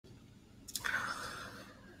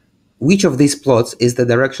which of these plots is the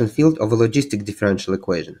direction field of a logistic differential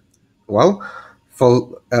equation? Well,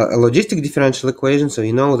 for a logistic differential equation, so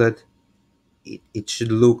you know that it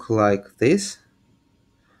should look like this.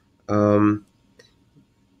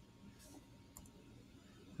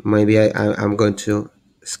 Maybe I'm going to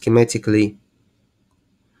schematically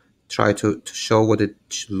try to show what it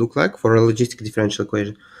should look like for a logistic differential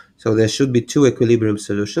equation. So there should be two equilibrium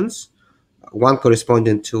solutions, one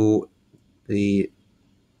corresponding to the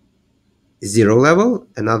zero level,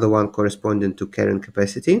 another one corresponding to carrying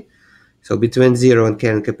capacity. So between zero and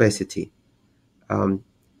carrying capacity,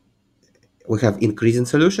 we have increasing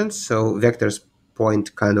solutions, so vectors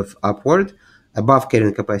point kind of upward. Above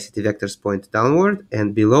carrying capacity, vectors point downward,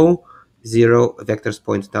 and below zero, vectors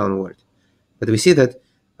point downward. But we see that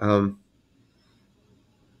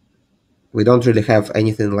we don't really have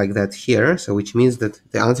anything like that here, so which means that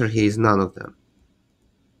the answer here is none of them.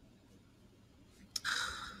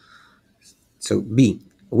 So B,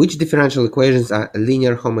 which differential equations are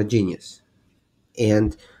linear homogeneous?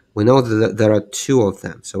 And we know that there are two of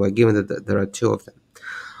them, so we're given that there are two of them.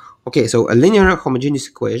 Okay, so a linear homogeneous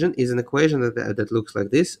equation is an equation that looks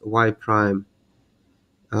like this: y prime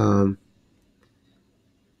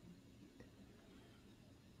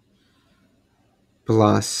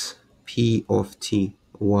plus p of t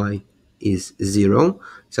y is 0.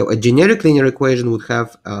 So a generic linear equation would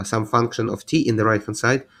have some function of t in the right hand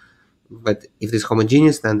side, but if it is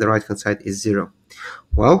homogeneous, then the right hand side is 0.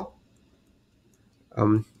 Well,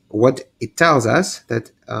 what it tells us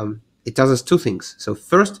that it tells us two things. So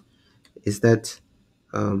first is that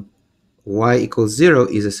y equals 0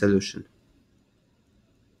 is a solution.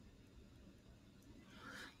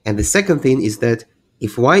 And the second thing is that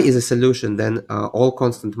if y is a solution, then all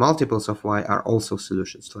constant multiples of y are also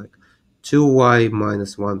solutions, like 2y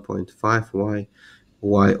minus 1.5y,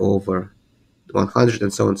 y over 100,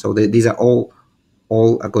 and so on. So these are all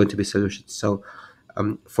are going to be solutions. So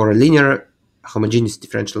for a linear homogeneous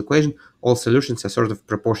differential equation, all solutions are sort of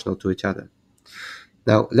proportional to each other.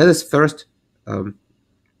 Now, let us first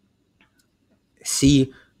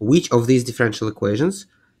see which of these differential equations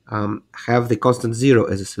have the constant 0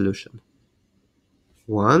 as a solution.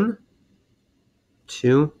 1,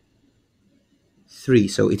 2, 3.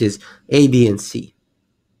 So it is A, B, and C.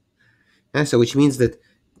 And so which means that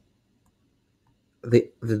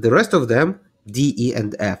the rest of them, D, E,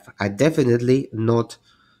 and F, are definitely not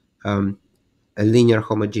a linear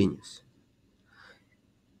homogeneous.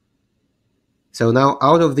 So now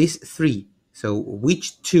out of these three, so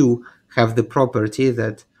which two have the property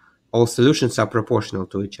that all solutions are proportional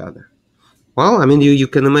to each other? Well, I mean, you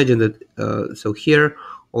can imagine that, so here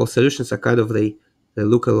all solutions are kind of, they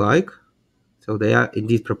look alike, so they are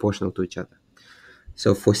indeed proportional to each other.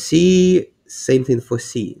 So for C, same thing for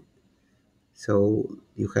C. So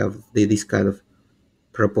you have this kind of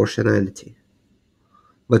proportionality.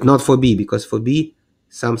 But not for B, because for B,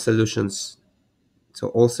 some solutions, so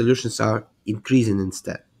all solutions are increasing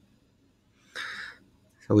instead.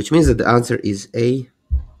 So which means that the answer is A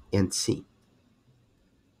and C.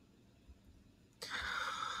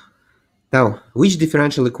 Now, which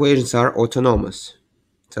differential equations are autonomous?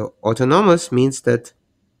 So autonomous means that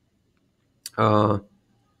the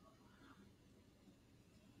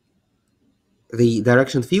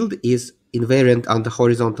direction field is invariant under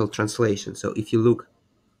horizontal translation. So if you look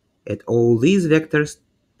at all these vectors,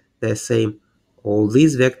 they're same. All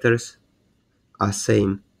these vectors are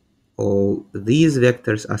same. All these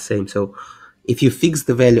vectors are same. So if you fix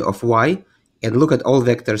the value of y and look at all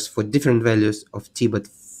vectors for different values of t but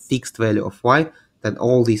fixed value of y, then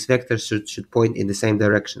all these vectors should point in the same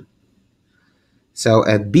direction. So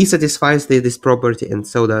and B satisfies this property, and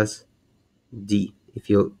so does D. If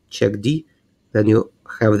you check D, then you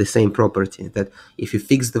have the same property, that if you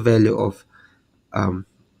fix the value of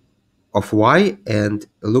y and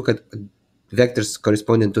look at vectors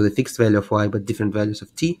corresponding to the fixed value of y but different values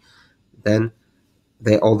of t, then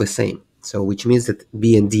they're all the same. So which means that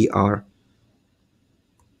B and D are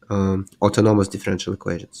autonomous differential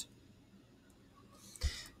equations.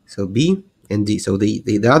 So B and D. So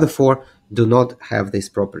the other four do not have this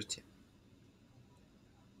property.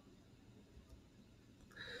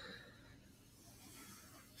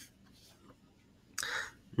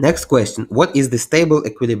 Next question. What is the stable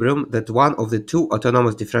equilibrium that one of the two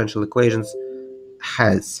autonomous differential equations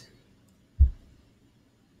has?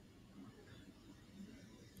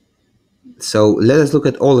 So let us look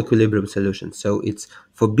at all equilibrium solutions. So it's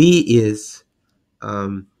for B is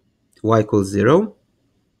y equals 0.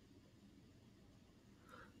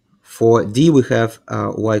 For D we have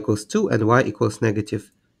y equals 2 and y equals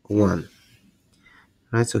 -1.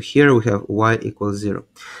 right? So here we have y equals 0.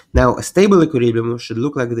 Now a stable equilibrium should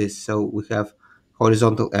look like this. So we have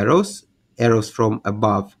horizontal arrows, arrows from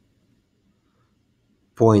above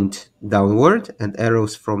point downward, and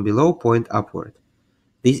arrows from below point upward.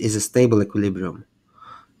 This is a stable equilibrium.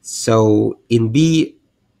 So in B,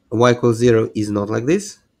 y equals 0 is not like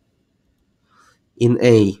this. In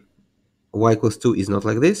A, y equals 2 is not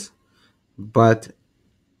like this, but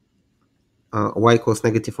y equals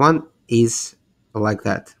 -1 is like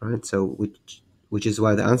that, right? So which is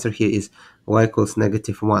why the answer here is y equals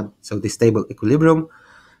 -1. So the stable equilibrium.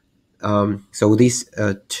 So these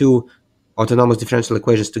two autonomous differential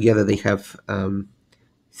equations together, they have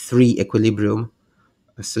three equilibrium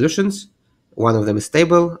solutions. One of them is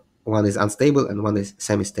stable, one is unstable, and one is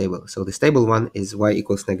semi-stable. So the stable one is y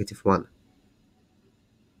equals -1.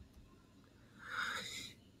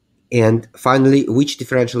 And finally, which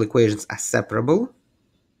differential equations are separable?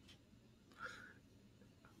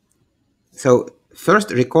 So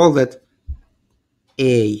first, recall that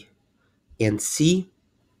A and C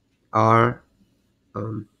are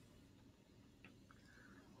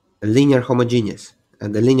linear homogeneous,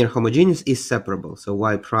 and the linear homogeneous is separable. So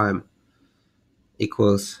y prime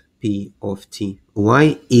equals p of t.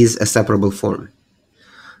 Y is a separable form.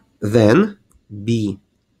 Then B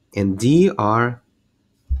and D are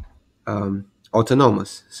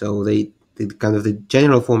autonomous. So the kind of the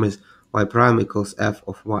general form is y prime equals f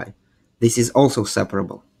of y. This is also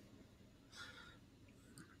separable.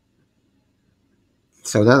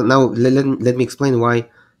 So now let me explain why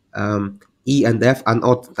E and F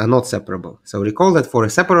are not separable. So recall that for a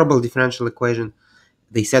separable differential equation,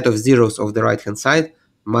 the set of zeros of the right-hand side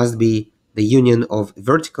must be the union of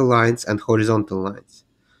vertical lines and horizontal lines.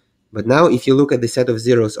 But now if you look at the set of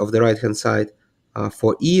zeros of the right-hand side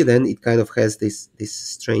for E, then it kind of has this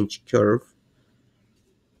strange curve.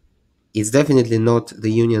 It's definitely not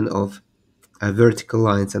the union of vertical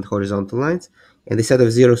lines and horizontal lines. And the set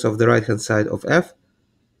of zeros of the right-hand side of F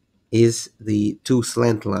is the two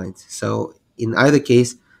slant lines. So in either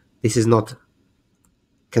case, this is not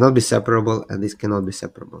cannot be separable, and this cannot be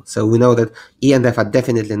separable. So we know that E and F are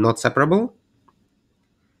definitely not separable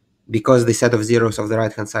because the set of zeros of the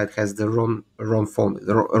right hand side has the wrong form,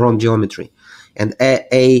 the wrong geometry. And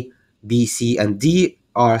A, B, C, and D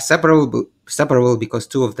are separable because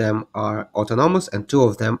two of them are autonomous and two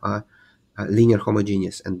of them are linear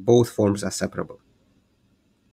homogeneous, and both forms are separable.